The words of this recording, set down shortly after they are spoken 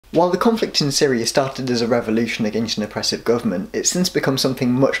While the conflict in Syria started as a revolution against an oppressive government, it's since become something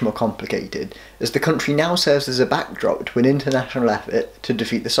much more complicated, as the country now serves as a backdrop to an international effort to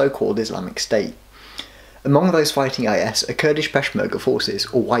defeat the so-called Islamic State. Among those fighting IS are Kurdish Peshmerga forces,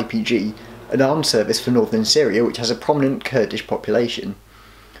 or YPG, an armed service for northern Syria which has a prominent Kurdish population.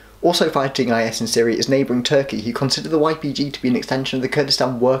 Also fighting IS in Syria is neighbouring Turkey, who consider the YPG to be an extension of the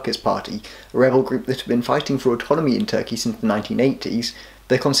Kurdistan Workers' Party, a rebel group that have been fighting for autonomy in Turkey since the 1980s.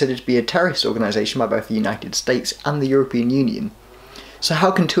 They're considered to be a terrorist organisation by both the United States and the European Union. So how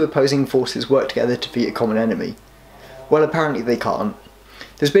can two opposing forces work together to defeat a common enemy? Well, apparently they can't.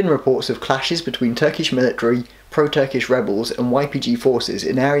 There's been reports of clashes between Turkish military, pro-Turkish rebels and YPG forces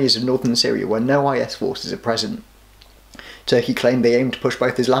in areas of northern Syria where no IS forces are present. Turkey claimed they aimed to push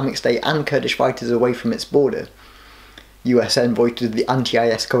both Islamic State and Kurdish fighters away from its border. US envoy to the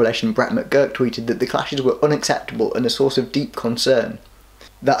anti-IS coalition Brett McGurk tweeted that the clashes were unacceptable and a source of deep concern.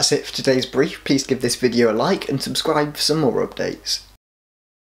 That's it for today's brief. Please give this video a like and subscribe for some more updates.